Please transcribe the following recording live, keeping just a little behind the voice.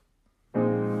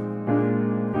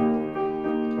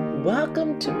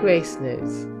Welcome to Grace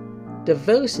Notes,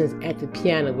 Devotions at the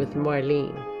Piano with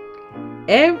Marlene.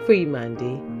 Every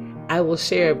Monday, I will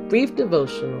share a brief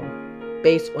devotional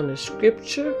based on a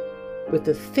scripture with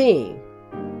a theme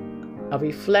of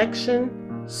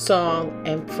reflection, song,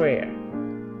 and prayer.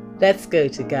 Let's go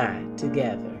to God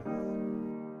together.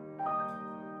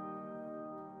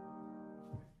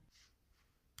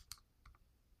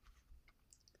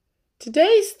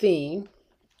 Today's theme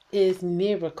is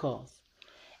miracles.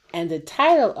 And the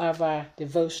title of our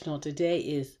devotional today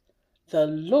is The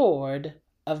Lord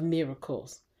of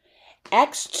Miracles.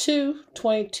 Acts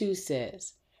 2:22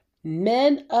 says,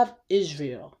 Men of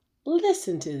Israel,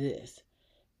 listen to this.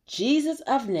 Jesus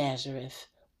of Nazareth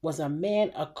was a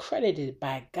man accredited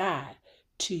by God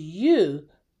to you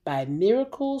by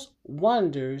miracles,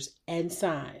 wonders, and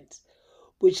signs,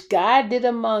 which God did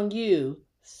among you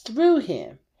through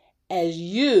him, as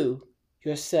you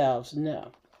yourselves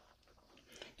know.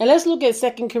 And let's look at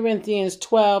 2 Corinthians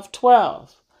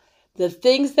 12:12. The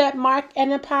things that mark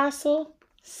an apostle,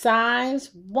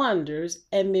 signs, wonders,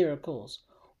 and miracles,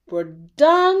 were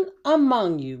done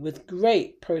among you with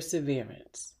great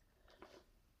perseverance.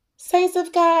 Saints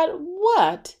of God,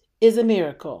 what is a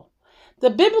miracle? The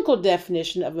biblical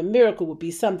definition of a miracle would be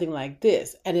something like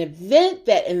this: an event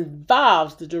that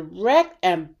involves the direct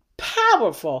and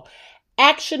powerful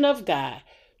action of God,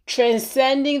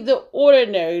 transcending the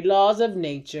ordinary laws of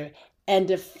nature and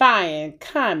defying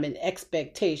common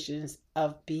expectations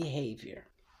of behavior.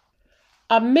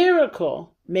 A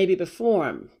miracle may be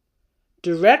performed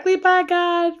directly by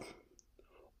God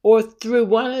or through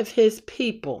one of his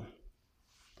people.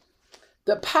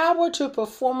 The power to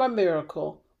perform a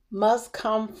miracle must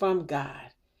come from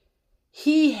God.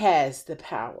 He has the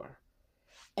power,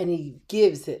 and he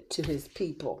gives it to his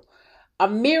people. A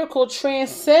miracle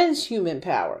transcends human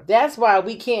power. That's why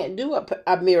we can't do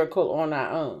a miracle on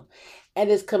our own. And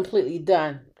it's completely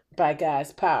done by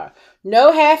God's power.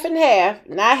 No half and half,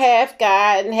 not half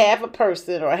God and half a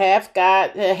person, or half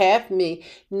God and half me.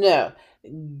 No,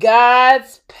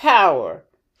 God's power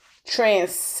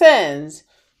transcends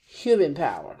human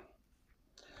power.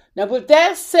 Now, with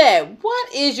that said,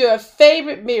 what is your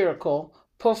favorite miracle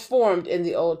performed in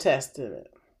the Old Testament?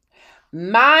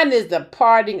 Mine is the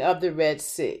parting of the Red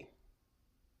Sea.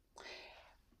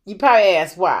 You probably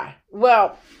ask why.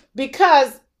 Well,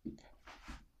 because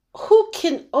who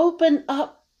can open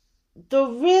up the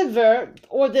river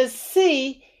or the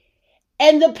sea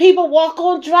and the people walk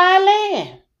on dry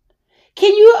land?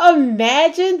 Can you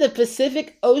imagine the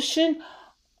Pacific Ocean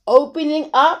opening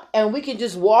up and we can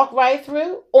just walk right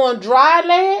through on dry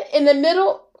land in the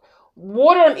middle,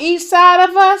 water on each side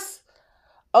of us?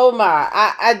 Oh my,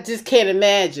 I just can't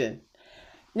imagine.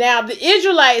 Now, the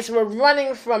Israelites were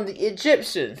running from the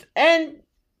Egyptians, and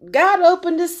God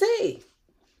opened the sea.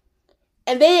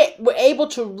 And they were able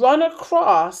to run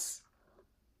across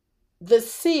the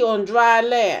sea on dry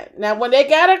land. Now, when they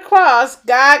got across,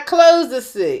 God closed the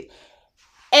sea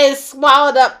and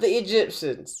swallowed up the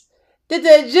Egyptians. Did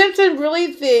the Egyptians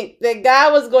really think that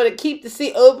God was going to keep the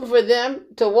sea open for them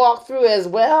to walk through as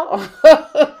well?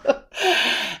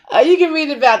 You can read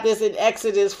about this in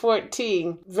Exodus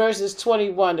 14, verses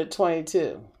 21 to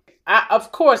 22.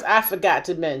 Of course, I forgot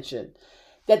to mention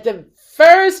that the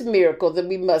first miracle that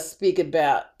we must speak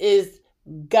about is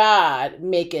God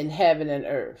making heaven and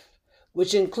earth,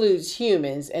 which includes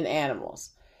humans and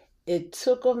animals. It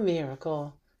took a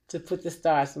miracle to put the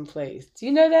stars in place. Do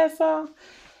you know that song?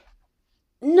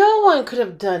 No one could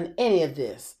have done any of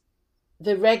this.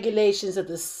 The regulations of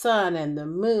the sun and the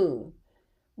moon,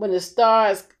 when the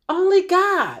stars, only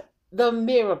God, the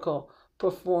miracle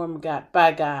performed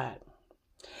by God.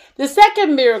 The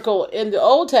second miracle in the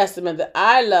Old Testament that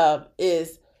I love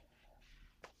is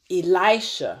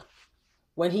Elisha,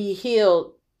 when he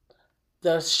healed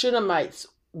the Shunammite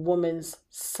woman's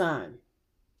son.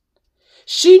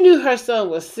 She knew her son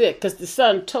was sick because the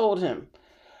son told him.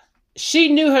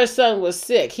 She knew her son was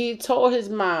sick. He told his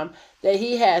mom that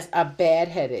he has a bad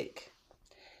headache.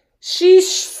 She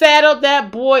saddled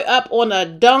that boy up on a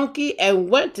donkey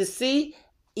and went to see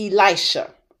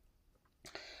Elisha.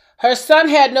 Her son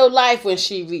had no life when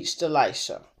she reached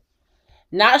Elisha.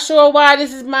 Not sure why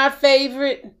this is my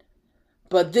favorite,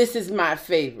 but this is my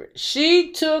favorite.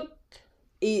 She took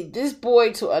this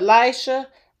boy to Elisha.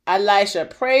 Elisha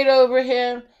prayed over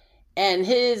him, and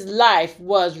his life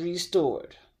was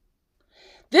restored.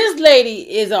 This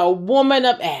lady is a woman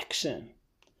of action.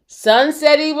 Son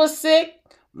said he was sick.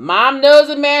 Mom knows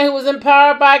a man who was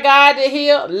empowered by God to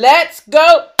heal. Let's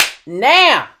go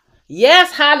now.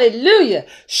 Yes, hallelujah.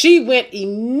 She went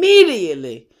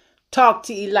immediately, talked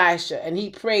to Elisha, and he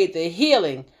prayed the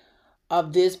healing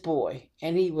of this boy,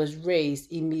 and he was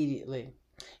raised immediately.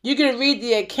 You can read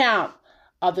the account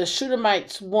of the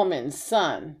Shunammite woman's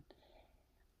son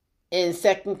in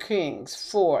 2 Kings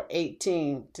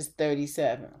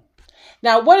 4:18-37.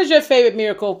 Now, what is your favorite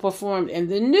miracle performed in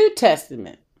the New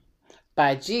Testament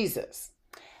by Jesus?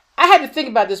 I had to think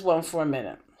about this one for a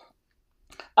minute.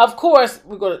 Of course,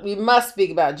 we must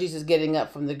speak about Jesus getting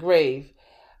up from the grave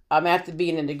after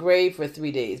being in the grave for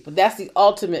 3 days. But that's the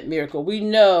ultimate miracle. We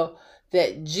know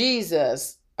that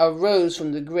Jesus arose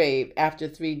from the grave after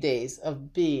 3 days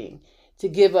of being to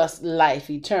give us life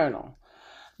eternal.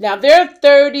 Now, there are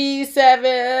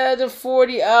 37 to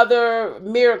 40 other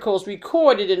miracles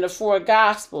recorded in the 4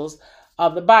 Gospels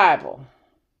of the Bible.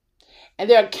 And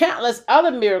there are countless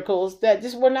other miracles that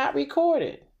just were not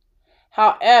recorded.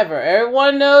 However,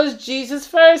 everyone knows Jesus'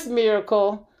 first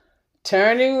miracle,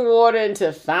 turning water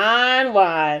into fine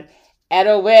wine at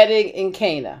a wedding in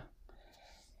Cana.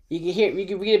 You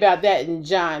can read about that in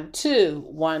John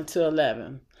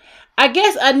 2:1-11. I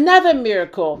guess another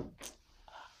miracle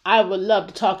I would love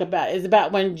to talk about is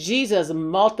about when Jesus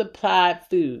multiplied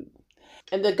food.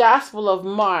 In the Gospel of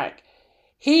Mark,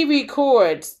 he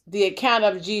records the account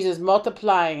of Jesus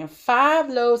multiplying 5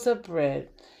 loaves of bread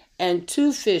and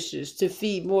 2 fishes to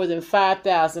feed more than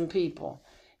 5,000 people.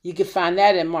 You can find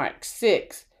that in Mark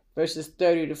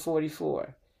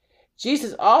 6:30-44.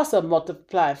 Jesus also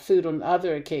multiplied food on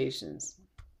other occasions.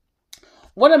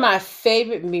 One of my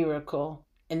favorite miracles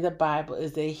in the Bible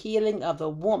is the healing of the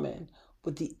woman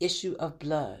with the issue of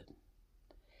blood.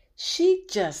 She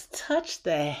just touched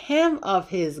the hem of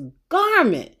his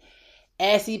garment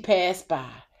as he passed by.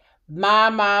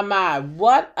 My,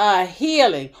 what a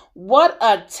healing. What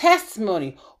a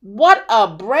testimony. What a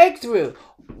breakthrough.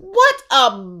 What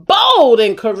a bold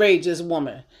and courageous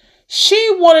woman.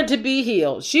 She wanted to be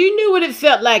healed. She knew what it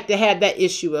felt like to have that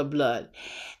issue of blood.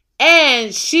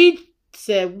 And she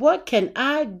said, what can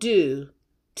I do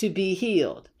to be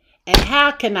healed? And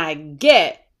how can I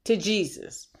get to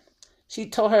Jesus? She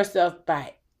told herself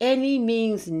by any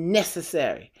means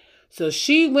necessary. So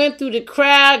she went through the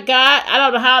crowd, I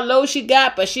don't know how low she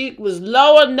got, but she was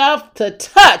low enough to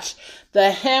touch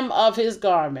the hem of his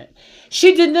garment.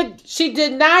 She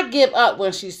did not give up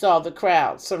when she saw the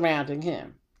crowd surrounding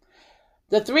him.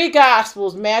 The 3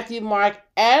 Gospels, Matthew, Mark,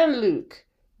 and Luke,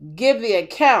 give the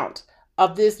account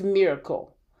of this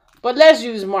miracle. But let's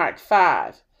use Mark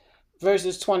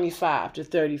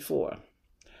 5:25-34.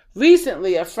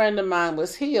 Recently, a friend of mine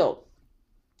was healed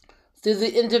through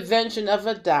the intervention of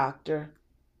a doctor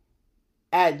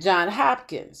at Johns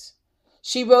Hopkins.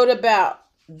 She wrote about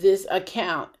this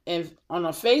account on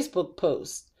a Facebook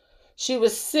post. She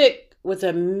was sick with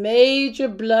a major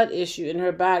blood issue in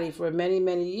her body for many,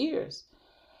 many years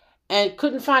and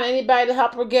couldn't find anybody to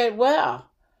help her get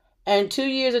well. And 2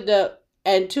 years ago,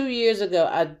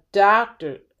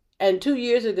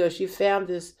 she found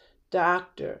this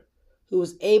doctor who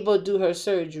was able to do her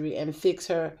surgery and fix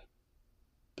her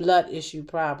blood issue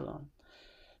problem.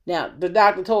 Now, the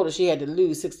doctor told her she had to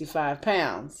lose 65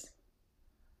 pounds.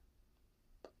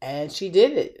 And she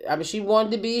did it. I mean, she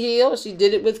wanted to be healed. She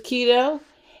did it with keto,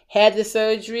 had the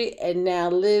surgery, and now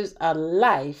lives a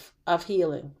life of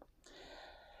healing.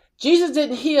 Jesus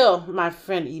didn't heal my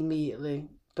friend immediately,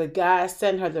 but God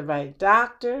sent her the right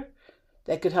doctor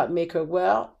that could help make her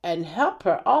well and help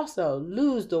her also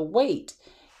lose the weight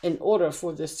in order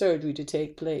for the surgery to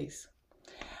take place.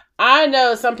 I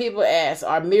know some people ask,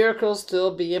 are miracles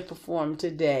still being performed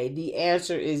today? The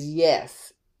answer is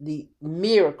yes. The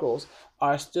miracles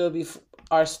are still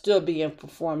being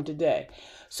performed today.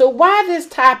 So why this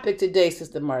topic today,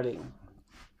 Sister Marlene?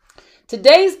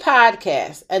 Today's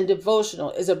podcast and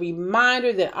devotional is a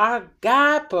reminder that our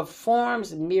God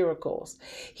performs miracles.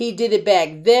 He did it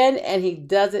back then and he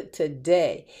does it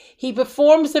today. He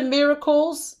performs the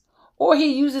miracles or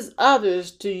he uses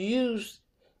others to use.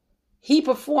 He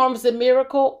performs the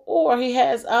miracle or he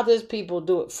has others people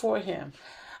do it for him.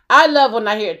 I love when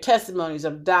I hear testimonies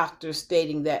of doctors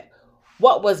stating that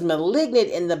what was malignant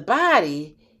in the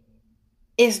body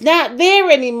is not there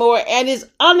anymore and is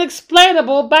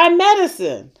unexplainable by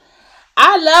medicine.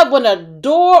 I love when a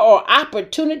door or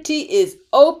opportunity is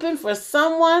open for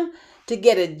someone to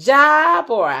get a job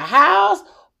or a house,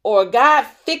 or God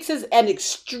fixes an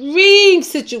extreme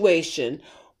situation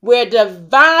where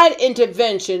divine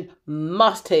intervention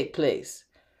must take place.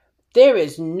 There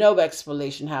is no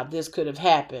explanation how this could have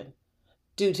happened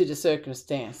due to the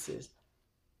circumstances,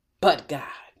 but God.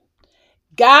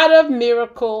 God of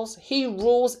miracles, he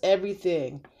rules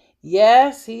everything.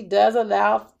 Yes, he does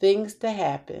allow things to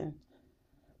happen,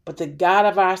 but the God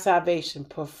of our salvation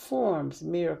performs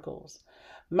miracles.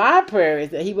 My prayer is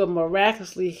that he will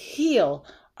miraculously heal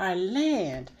our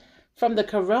land from the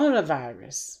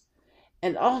coronavirus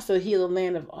and also heal the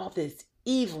land of all this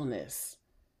evilness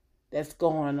that's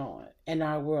going on in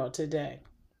our world today.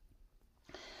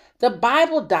 The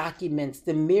Bible documents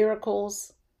the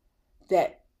miracles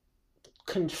that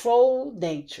control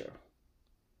nature,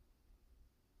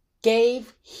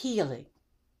 gave healing,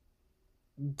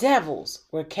 devils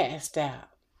were cast out,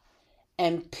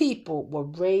 and people were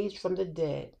raised from the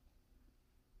dead.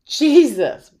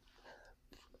 Jesus,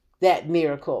 that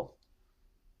miracle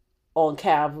on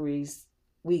Calvary's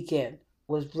weekend,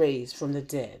 was raised from the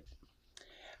dead.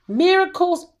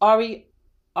 Miracles are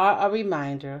a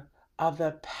reminder of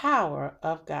the power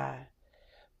of God.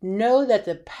 Know that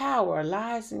the power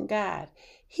lies in God.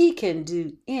 He can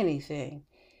do anything.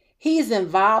 He's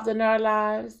involved in our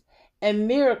lives, and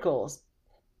miracles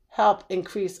help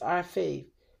increase our faith.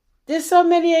 There's so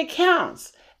many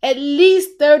accounts, at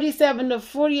least 37 to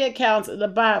 40 accounts in the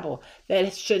Bible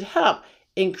that should help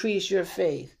increase your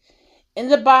faith. In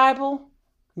the Bible,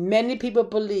 many people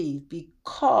believe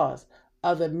because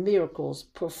of the miracles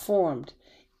performed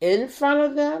in front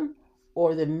of them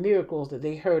or the miracles that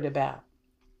they heard about.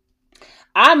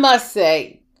 I must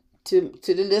say to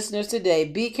the listeners today,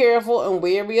 be careful and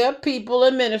wary of people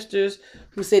and ministers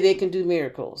who say they can do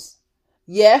miracles.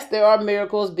 Yes, there are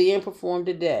miracles being performed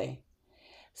today.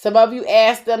 Some of you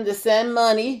ask them to send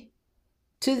money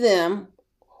to them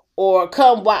or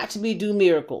come watch me do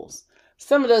miracles.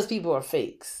 Some of those people are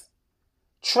fakes.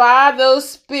 Try those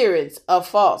spirits of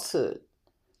falsehood.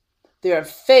 There are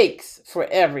fakes for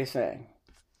everything.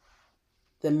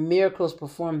 The miracles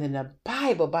performed in the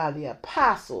Bible by the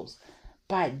apostles,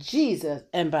 by Jesus,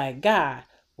 and by God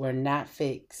were not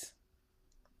fakes.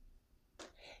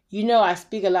 You know, I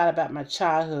speak a lot about my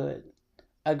childhood,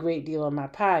 a great deal on my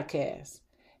podcast,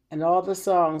 and all the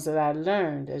songs that I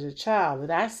learned as a child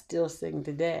that I still sing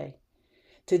today.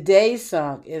 Today's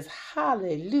song is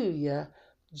Hallelujah,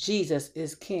 Jesus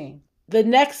is King. The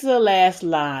next to the last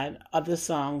line of the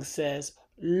song says,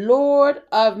 Lord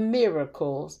of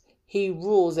miracles, he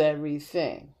rules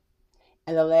everything.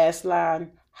 And the last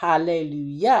line,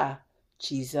 Hallelujah,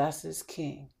 Jesus is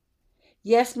King.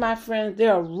 Yes, my friends,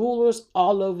 there are rulers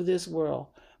all over this world,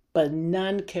 but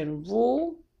none can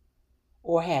rule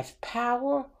or have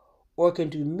power or can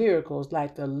do miracles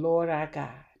like the Lord our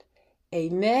God.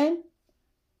 Amen.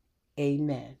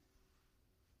 Amen.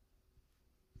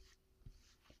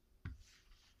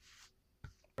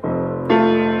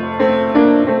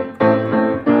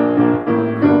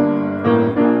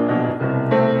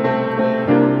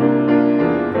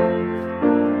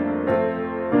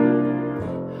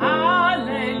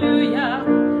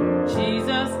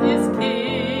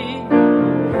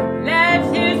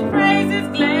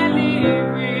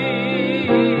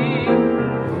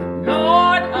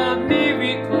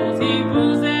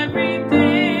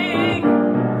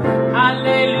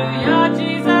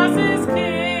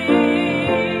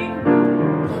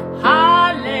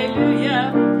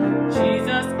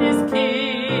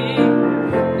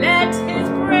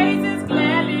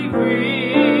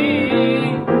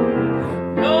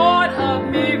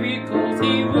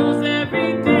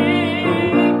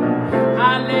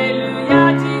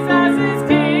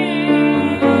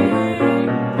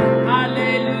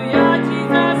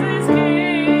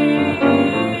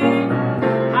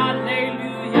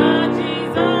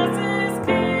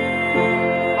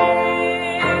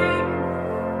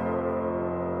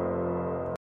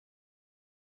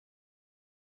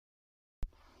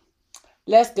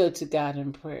 Let's go to God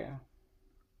in prayer.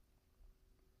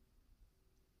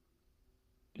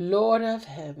 Lord of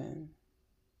heaven,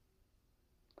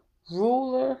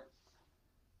 ruler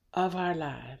of our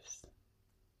lives,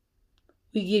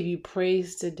 we give you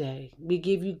praise today. We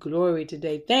give you glory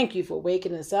today. Thank you for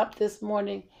waking us up this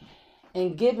morning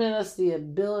and giving us the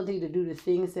ability to do the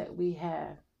things that we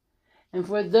have. And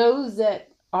for those that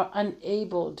are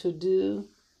unable to do,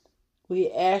 we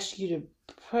ask you to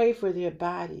pray for their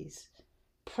bodies,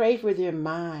 pray for their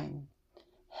mind.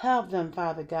 Help them,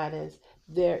 Father God, as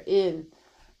they're in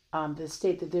the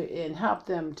state that they're in. Help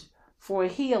them for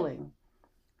healing.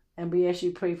 And we ask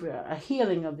you to pray for a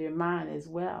healing of their mind as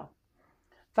well.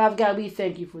 Father God, we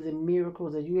thank you for the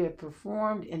miracles that you have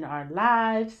performed in our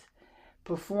lives,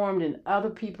 performed in other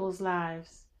people's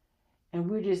lives. And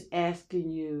we're just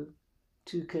asking you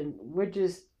we're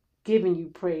just giving you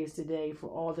praise today for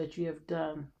all that you have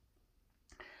done.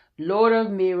 Lord of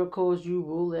miracles, you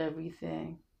rule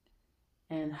everything.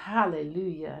 And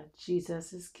hallelujah,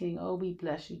 Jesus is King. Oh, we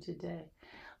bless you today.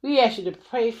 We ask you to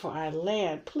pray for our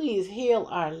land. Please heal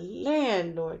our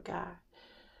land, Lord God.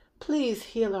 Please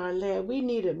heal our land. We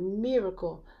need a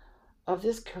miracle of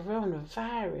this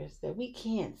coronavirus that we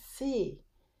can't see.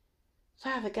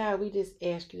 Father God, we just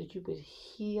ask you that you would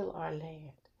heal our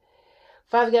land.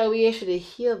 Father God, we ask you to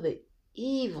heal the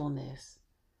evilness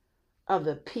of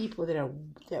the people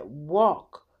that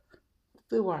walk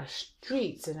through our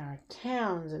streets and our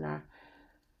towns and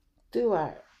through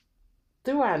our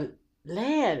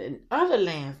land and other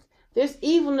lands. There's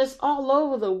evilness all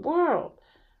over the world.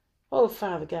 Oh,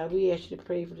 Father God, we ask you to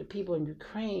pray for the people in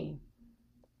Ukraine.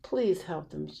 Please help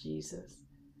them, Jesus.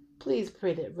 Please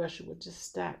pray that Russia will just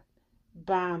stop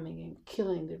bombing and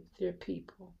killing their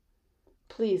people.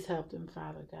 Please help them,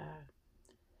 Father God.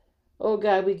 Oh,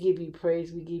 God, we give you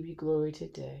praise. We give you glory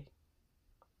today.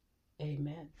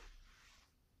 Amen.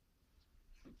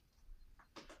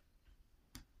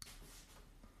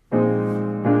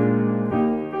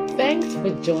 Thanks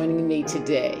for joining me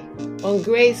today on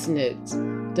Grace Notes,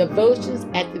 Devotions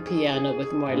at the Piano with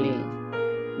Marlene.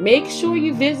 Make sure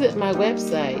you visit my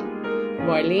website,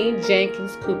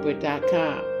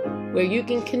 MarleneJenkinsCooper.com, where you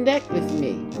can connect with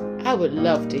me. I would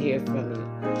love to hear from you.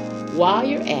 While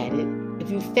you're at it, if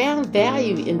you found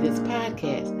value in this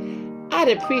podcast, I'd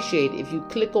appreciate it if you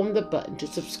click on the button to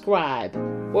subscribe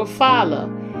or follow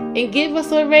and give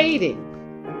us a rating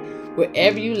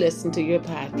wherever you listen to your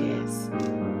podcasts.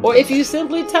 Or if you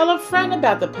simply tell a friend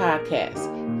about the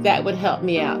podcast, that would help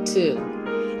me out too.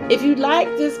 If you like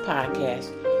this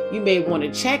podcast, you may want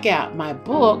to check out my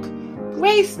book,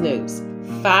 Grace Notes,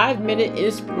 5-minute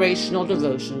inspirational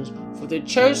devotions for the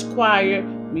church choir,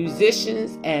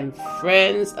 musicians, and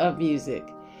friends of music.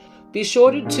 Be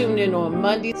sure to tune in on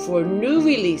Monday for new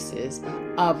releases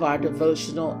of our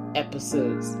devotional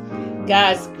episodes.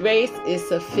 God's grace is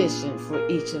sufficient for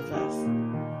each of us.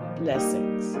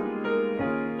 Blessings.